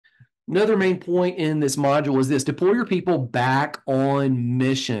Another main point in this module is this: deploy your people back on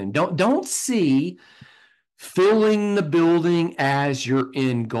mission. Don't see filling the building as your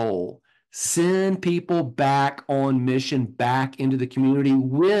end goal. Send people back on mission, back into the community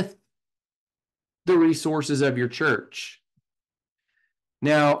with the resources of your church.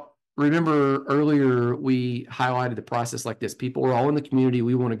 Now, remember earlier we highlighted the process like this. People are all in the community.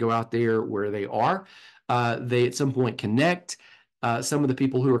 We want to go out there where they are. They at some point connect. Some of the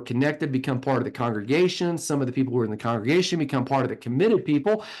people who are connected become part of the congregation. Some of the people who are in the congregation become part of the committed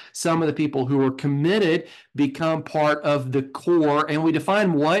people. Some of the people who are committed become part of the core. And we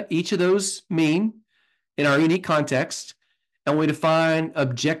define what each of those mean in our unique context. And we define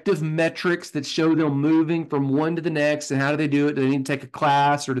objective metrics that show them moving from one to the next. And how do they do it? Do they need to take a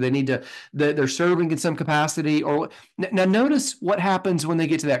class, or do they need to, they're serving in some capacity? Or now notice what happens when they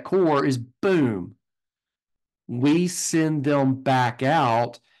get to that core is boom, we send them back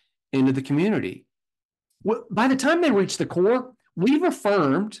out into the community. By the time they reach the core, we've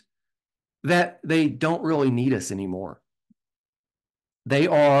affirmed that they don't really need us anymore. They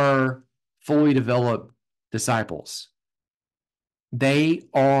are fully developed disciples. They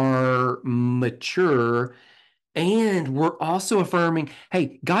are mature. And we're also affirming,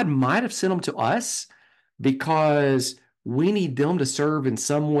 hey, God might have sent them to us because we need them to serve in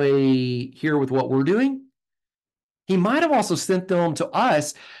some way here with what we're doing. He might have also sent them to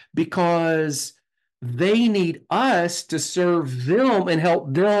us because they need us to serve them and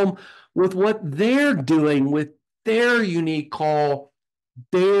help them with what they're doing, with their unique call,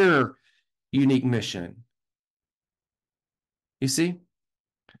 their unique mission. You see?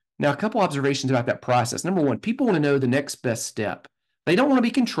 Now, a couple observations about that process. Number one, people want to know the next best step. They don't want to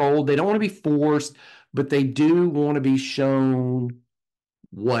be controlled. They don't want to be forced, but they do want to be shown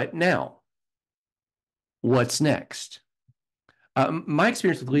what now? What's next? My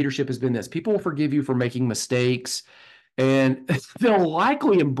experience with leadership has been this: people will forgive you for making mistakes, and they'll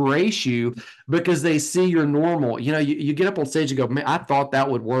likely embrace you because they see you're normal. You get up on stage and go, man, I thought that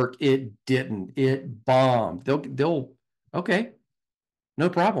would work. It didn't. It bombed. They'll okay, no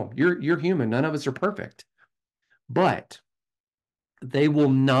problem. You're human. None of us are perfect. But they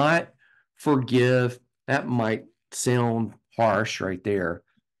will not forgive. That might sound harsh right there.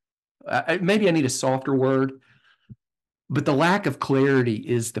 Maybe I need a softer word, but the lack of clarity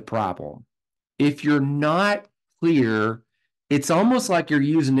is the problem. If you're not clear, it's almost like you're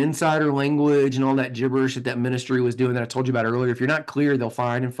using insider language and all that gibberish that ministry was doing that I told you about earlier. If you're not clear, they'll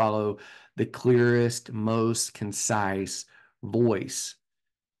find and follow the clearest, most concise voice.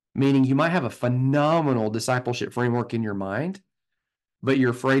 Meaning you might have a phenomenal discipleship framework in your mind, but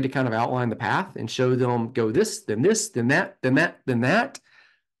you're afraid to kind of outline the path and show them, go this, then that, then that, then that.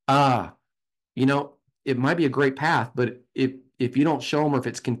 It might be a great path, but if you don't show them, or if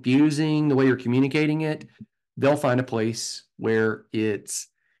it's confusing the way you're communicating it, they'll find a place where it's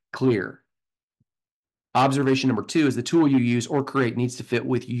clear. Observation number two is the tool you use or create needs to fit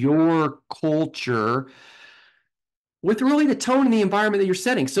with your culture, with really the tone and the environment that you're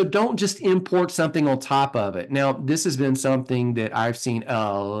setting. So don't just import something on top of it. Now, this has been something that I've seen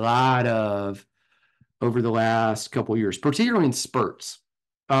a lot of over the last couple of years, particularly in spurts.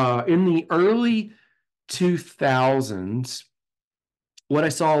 In the early 2000s, what I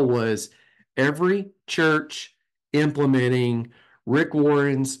saw was every church implementing Rick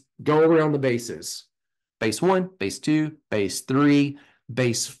Warren's go around the bases. Base 1, base 2, base 3,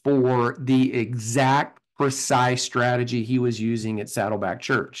 base 4, the exact precise strategy he was using at Saddleback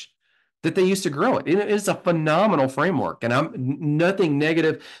Church that they used to grow it. It is a phenomenal framework, and I'm nothing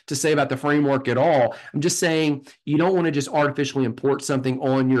negative to say about the framework at all. I'm just saying you don't want to just artificially import something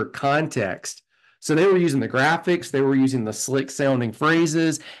on your context. So they were using the graphics, they were using the slick sounding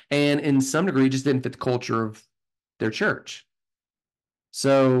phrases, and in some degree just didn't fit the culture of their church.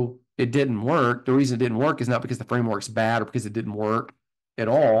 So it didn't work. The reason it didn't work is not because the framework's bad or because it didn't work at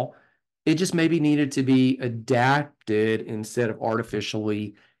all. It just maybe needed to be adapted instead of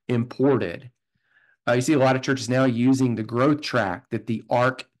artificially imported. You see a lot of churches now using the growth track that the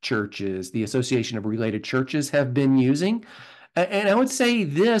ARC churches, the Association of Related Churches, have been using. And I would say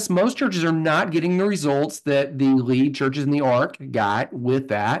this: most churches are not getting the results that the lead churches in the ARC got with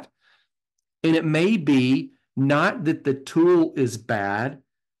that. And it may be not that the tool is bad,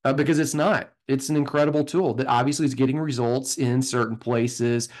 because it's not. It's an incredible tool that obviously is getting results in certain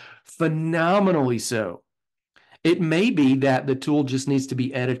places, phenomenally so. It may be that the tool just needs to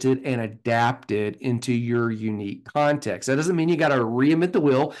be edited and adapted into your unique context. That doesn't mean you got to reinvent the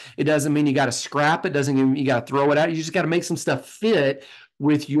wheel. It doesn't mean you got to scrap it. Doesn't mean you got to throw it out. You just got to make some stuff fit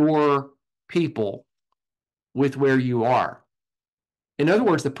with your people, with where you are. In other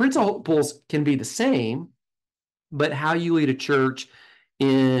words, the principles can be the same, but how you lead a church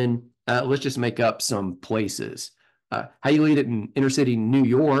in, let's just make up some places. How you lead it in inner city New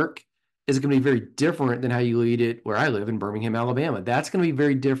York is going to be very different than how you lead it where I live in Birmingham, Alabama. That's going to be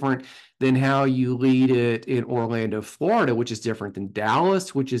very different than how you lead it in Orlando, Florida, which is different than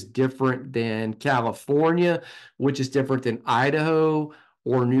Dallas, which is different than California, which is different than Idaho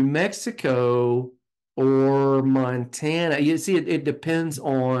or New Mexico or Montana. You see, it depends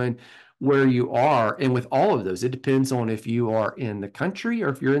on where you are. And with all of those, it depends on if you are in the country or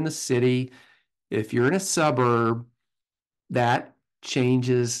if you're in the city, if you're in a suburb, that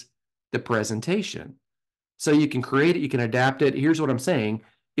changes the presentation. So you can create it, you can adapt it. Here's what I'm saying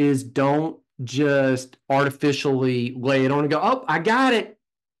is don't just artificially lay it on and go, oh, I got it.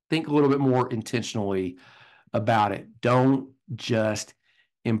 Think a little bit more intentionally about it. Don't just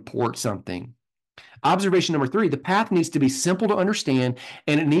import something. Observation number 3, the path needs to be simple to understand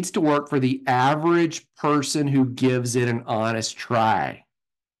and it needs to work for the average person who gives it an honest try.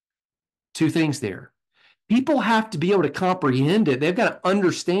 2 things there. People have to be able to comprehend it. They've got to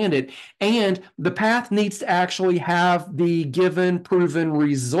understand it. And the path needs to actually have the given, proven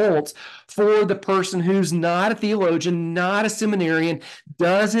results for the person who's not a theologian, not a seminarian,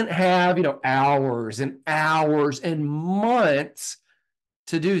 doesn't have, hours and hours and months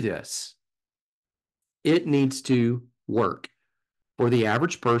to do this. It needs to work for the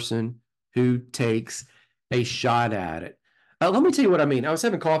average person who takes a shot at it. Let me tell you what I mean. I was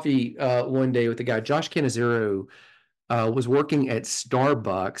having coffee one day with a guy, Josh Canizero, was working at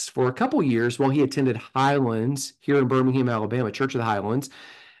Starbucks for a couple years while he attended Highlands here in Birmingham, Alabama, Church of the Highlands.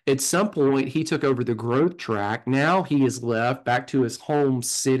 At some point, he took over the growth track. Now he is left back to his home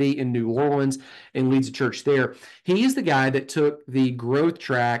city in New Orleans and leads a church there. He is the guy that took the growth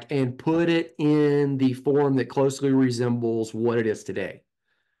track and put it in the form that closely resembles what it is today.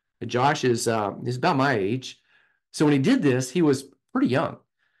 Josh is about my age. So when he did this, he was pretty young.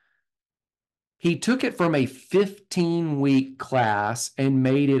 He took it from a 15-week class and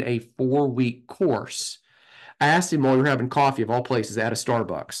made it a 4-week course. I asked him while we were having coffee, of all places, at a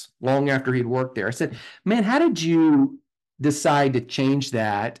Starbucks, long after he'd worked there. I said, man, how did you decide to change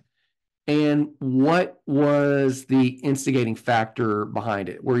that? And what was the instigating factor behind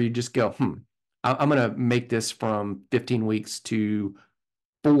it, where you just go, I'm going to make this from 15 weeks to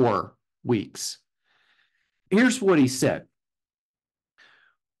 4 weeks? Here's what he said.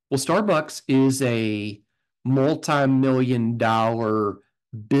 Well, Starbucks is a multi-million-dollar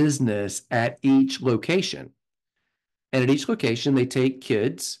business at each location. And at each location, they take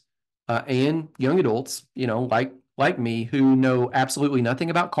kids and young adults, like me, who know absolutely nothing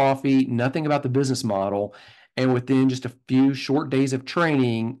about coffee, nothing about the business model. And within just a few short days of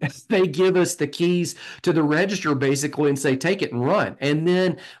training, they give us the keys to the register basically and say, take it and run. And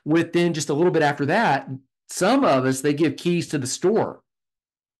then within just a little bit after that, some of us, they give keys to the store.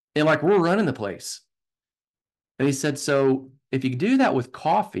 And we're running the place. And he said, so if you do that with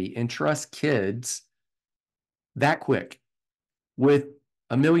coffee and trust kids that quick with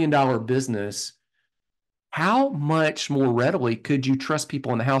 $1 million business, how much more readily could you trust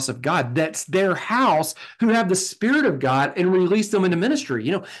people in the house of God? That's their house, who have the Spirit of God, and release them into ministry.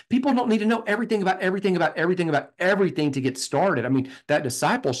 People don't need to know everything about everything to get started. I mean, that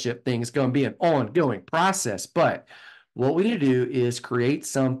discipleship thing is going to be an ongoing process, but what we need to do is create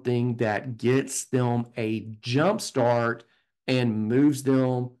something that gets them a jump start and moves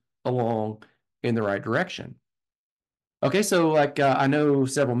them along in the right direction. Okay, so I know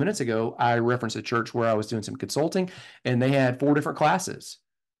several minutes ago, I referenced a church where I was doing some consulting, and they had 4 different classes.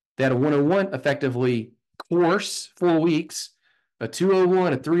 They had a 101 effectively course, 4 weeks, a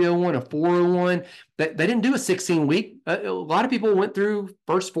 201, a 301, a 401. They didn't do a 16-week. A lot of people went through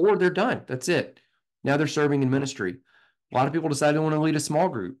first 4, they're done. That's it. Now they're serving in ministry. A lot of people decided they want to lead a small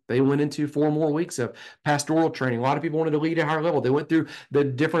group. They went into 4 more weeks of pastoral training. A lot of people wanted to lead at a higher level. They went through the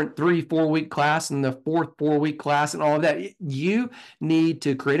different 3-4-week class and the 4th 4-week class and all of that. You need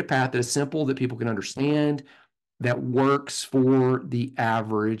to create a path that is simple, that people can understand, that works for the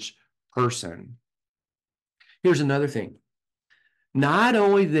average person. Here's another thing. Not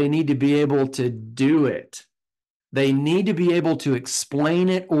only do they need to be able to do it, they need to be able to explain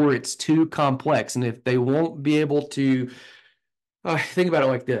it, or it's too complex. And if they won't be able to, think about it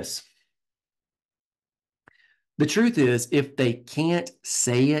like this. The truth is, if they can't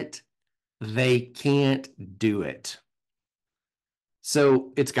say it, they can't do it.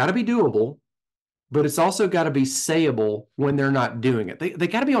 So it's got to be doable, but it's also got to be sayable when they're not doing it. They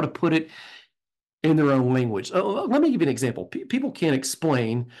got to be able to put it in their own language. Let me give you an example. People can't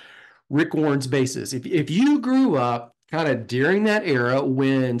explain Rick Warren's basis. If you grew up kind of during that era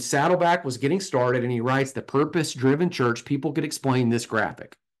when Saddleback was getting started, and he writes the purpose-driven church, people could explain this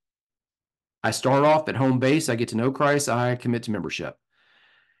graphic. I start off at home base, I get to know Christ, I commit to membership.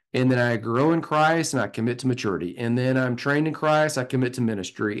 And then I grow in Christ and I commit to maturity. And then I'm trained in Christ, I commit to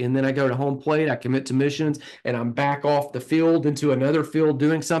ministry. And then I go to home plate, I commit to missions, and I'm back off the field into another field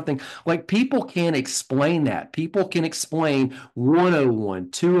doing something. Like people can't explain that. People can explain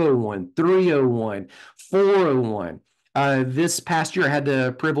 101, 201, 301, 401. This past year, I had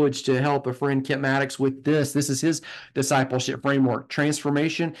the privilege to help a friend, Kent Maddox, with this. This is his discipleship framework.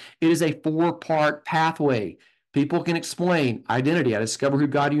 Transformation. It is a 4-part pathway. People can explain identity. I discover who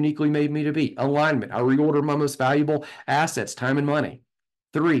God uniquely made me to be. Alignment. I reorder my most valuable assets, time and money.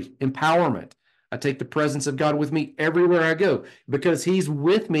 3, empowerment. I take the presence of God with me everywhere I go because he's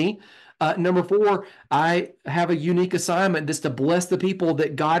with me. Number 4, I have a unique assignment just to bless the people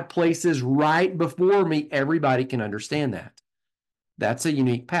that God places right before me. Everybody can understand that. That's a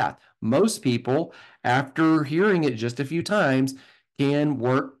unique path. Most people, after hearing it just a few times, can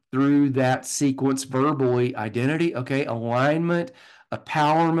work through that sequence verbally. Identity, okay, alignment,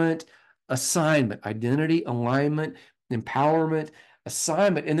 empowerment, assignment. Identity, alignment, empowerment,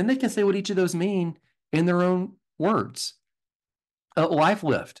 assignment. And then they can say what each of those mean in their own words. Life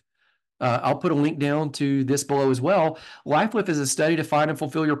lift. I'll put a link down to this below as well. Life Lift is a study to find and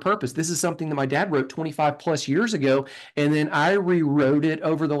fulfill your purpose. This is something that my dad wrote 25 plus years ago. And then I rewrote it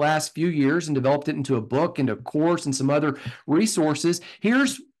over the last few years and developed it into a book and a course and some other resources.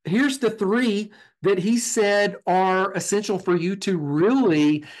 Here's the 3 that he said are essential for you to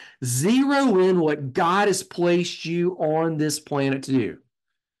really zero in what God has placed you on this planet to do.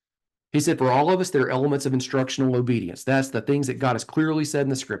 He said, for all of us, there are elements of instructional obedience. That's the things that God has clearly said in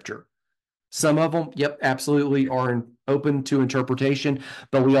the scripture. Some of them, yep, absolutely are open to interpretation,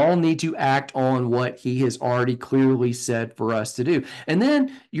 but we all need to act on what he has already clearly said for us to do. And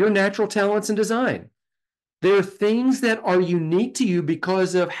then your natural talents and design. There are things that are unique to you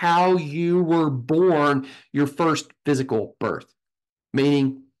because of how you were born, your first physical birth,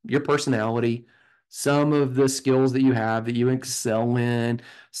 meaning your personality, some of the skills that you have that you excel in,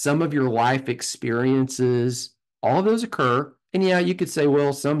 some of your life experiences, all of those occur. And yeah, you could say,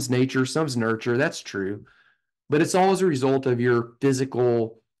 well, some's nature, some's nurture. That's true. But it's all as a result of your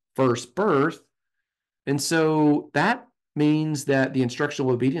physical first birth. And so that means that the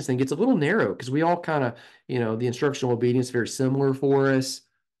instructional obedience thing gets a little narrow because we all kind of, the instructional obedience is very similar for us,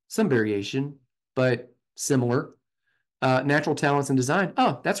 some variation, but similar. Natural talents and design.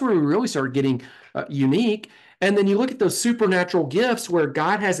 Oh, that's where we really start getting unique. And then you look at those supernatural gifts where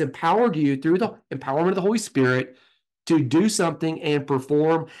God has empowered you through the empowerment of the Holy Spirit to do something and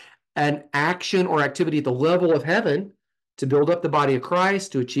perform an action or activity at the level of heaven to build up the body of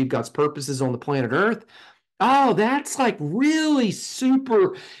Christ, to achieve God's purposes on the planet Earth. Oh, that's like really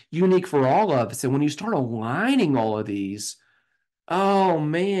super unique for all of us. And when you start aligning all of these, oh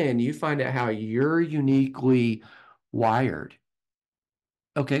man, you find out how you're uniquely wired.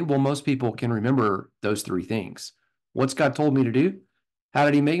 Okay, well, most people can remember those 3 things. What's God told me to do? How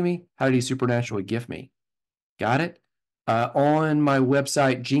did he make me? How did he supernaturally gift me? Got it? On my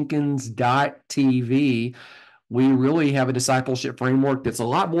website, jenkins.tv, we really have a discipleship framework that's a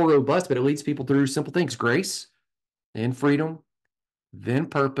lot more robust, but it leads people through simple things: grace, then freedom, then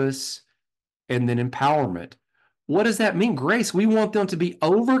purpose, and then empowerment. What does that mean? Grace, we want them to be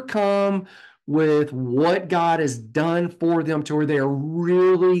overcome with what God has done for them to where they are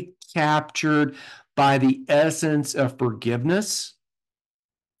really captured by the essence of forgiveness.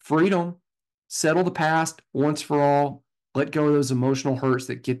 Freedom, settle the past once for all. Let go of those emotional hurts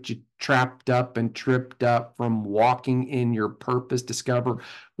that get you trapped up and tripped up from walking in your purpose. Discover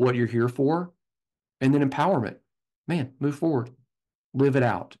what you're here for. And then empowerment. Man, move forward. Live it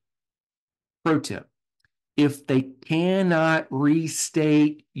out. Pro tip: if they cannot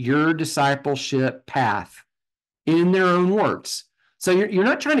restate your discipleship path in their own words, so you're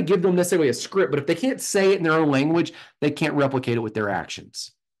not trying to give them necessarily a script, but if they can't say it in their own language, they can't replicate it with their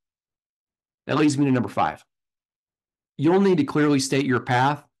actions. That leads me to number 5. You'll need to clearly state your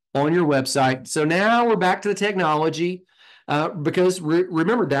path on your website. So now we're back to the technology, because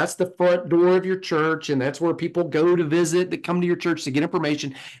remember, that's the front door of your church, and that's where people go to visit, that come to your church to get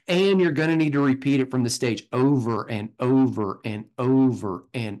information. And you're going to need to repeat it from the stage over and over and over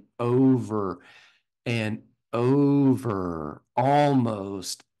and over and over,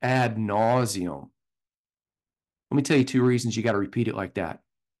 almost ad nauseum. Let me tell you 2 reasons you got to repeat it like that.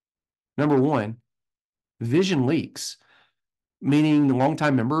 Number 1, vision leaks, meaning the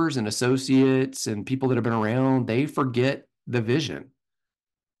longtime members and associates and people that have been around, they forget the vision.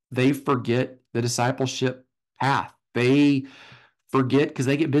 They forget the discipleship path. They forget because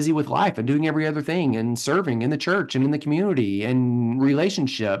they get busy with life and doing every other thing and serving in the church and in the community and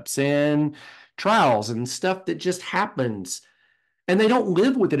relationships and trials and stuff that just happens. And they don't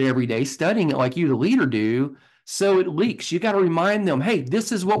live with it every day, studying it like you, the leader, do. So it leaks. You got to remind them, hey,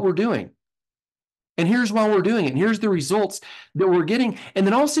 this is what we're doing. And here's why we're doing it. And here's the results that we're getting. And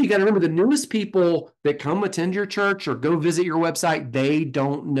then also, you got to remember the newest people that come attend your church or go visit your website, they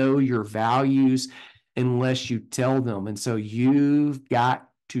don't know your values unless you tell them. And so you've got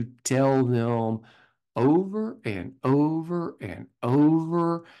to tell them over and over and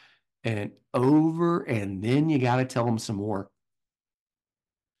over and over. And then you got to tell them some more.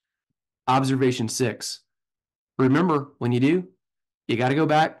 Observation 6. Remember, when you do, you got to go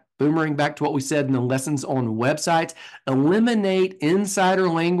back, boomerang back to what we said in the lessons on websites. Eliminate insider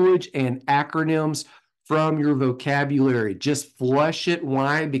language and acronyms from your vocabulary. Just flush it.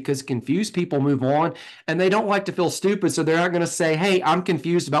 Why? Because confused people move on and they don't like to feel stupid. So they're not going to say, hey, I'm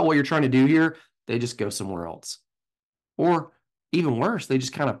confused about what you're trying to do here. They just go somewhere else. Or even worse, they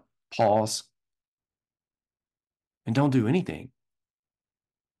just kind of pause and don't do anything.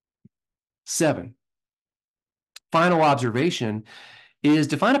 7. Final observation is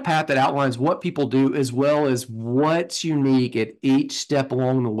define a path that outlines what people do as well as what's unique at each step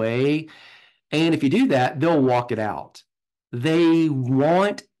along the way. And if you do that, they'll walk it out. They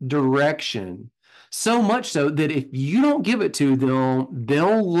want direction, so much so that if you don't give it to them,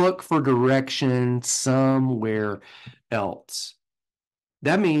 they'll look for direction somewhere else.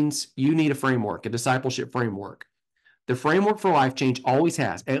 That means you need a framework, a discipleship framework. The framework for life change always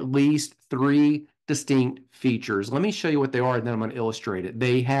has at least 3 distinct features. Let me show you what they are, and then I'm going to illustrate it.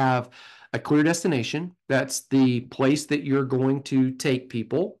 They have a clear destination. That's the place that you're going to take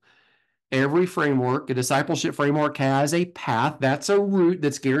people. Every framework, a discipleship framework, has a path. That's a route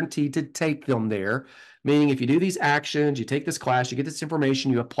that's guaranteed to take them there. Meaning, if you do these actions, you take this class, you get this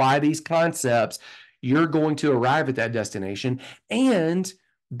information, you apply these concepts, you're going to arrive at that destination. And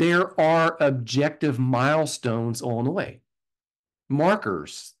there are objective milestones along the way,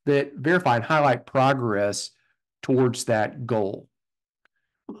 markers that verify and highlight progress towards that goal.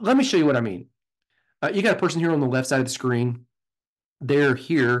 Let me show you what I mean. You got a person here on the left side of the screen. They're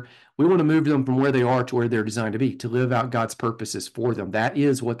here. We want to move them from where they are to where they're designed to be, to live out God's purposes for them. That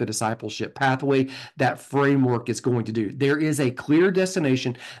is what the discipleship pathway, that framework is going to do. There is a clear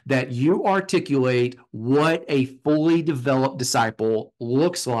destination that you articulate what a fully developed disciple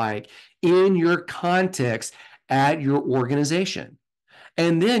looks like in your context at your organization.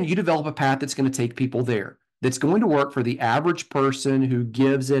 And then you develop a path that's going to take people there, that's going to work for the average person who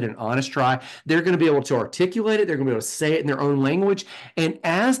gives it an honest try. They're going to be able to articulate it. They're going to be able to say it in their own language. And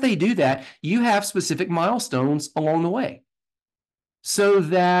as they do that, you have specific milestones along the way so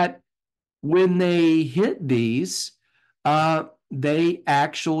that when they hit these, they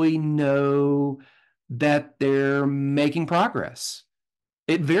actually know that they're making progress.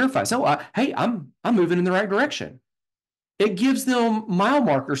 It verifies, oh, hey, I'm moving in the right direction. It gives them mile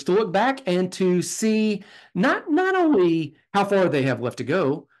markers to look back and to see not only how far they have left to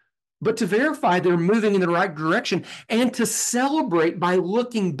go, but to verify they're moving in the right direction and to celebrate by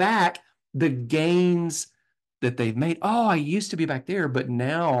looking back the gains that they've made. Oh, I used to be back there, but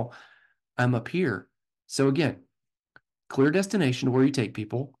now I'm up here. So again, clear destination where you take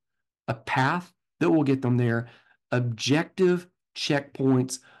people, a path that will get them there, objective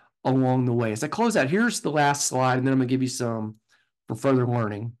checkpoints along the way. As I close out, here's the last slide, and then I'm going to give you some for further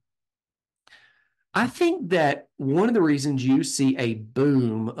learning. I think that one of the reasons you see a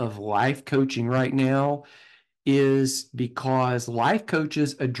boom of life coaching right now is because life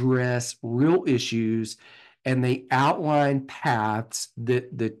coaches address real issues and they outline paths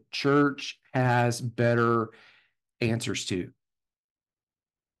that the church has better answers to.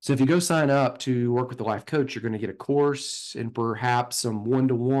 So if you go sign up to work with the life coach, you're going to get a course and perhaps some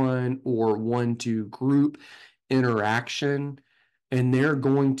one-to-one or one-to group interaction, and they're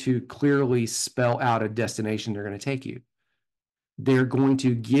going to clearly spell out a destination they're going to take you. They're going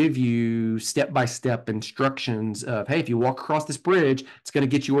to give you step-by-step instructions of, hey, if you walk across this bridge, it's going to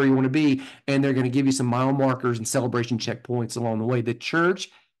get you where you want to be, and they're going to give you some mile markers and celebration checkpoints along the way. The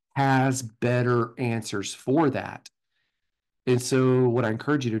church has better answers for that. And so what I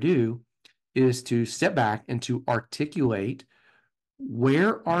encourage you to do is to step back and to articulate,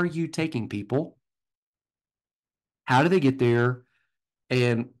 where are you taking people? How do they get there?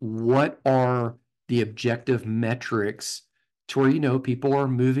 And what are the objective metrics to where you know people are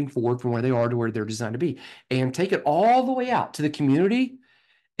moving forward from where they are to where they're designed to be? And take it all the way out to the community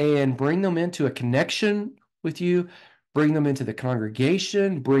and bring them into a connection with you, bring them into the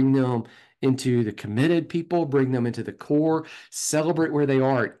congregation, bring them into the committed people, bring them into the core, celebrate where they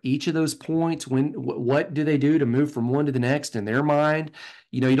are at each of those points. What do they do to move from one to the next in their mind?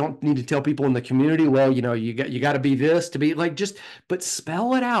 You don't need to tell people in the community, well, you got to be this to be like, but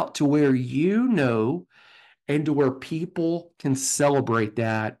spell it out to where and to where people can celebrate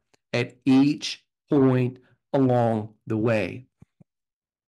that at each point along the way.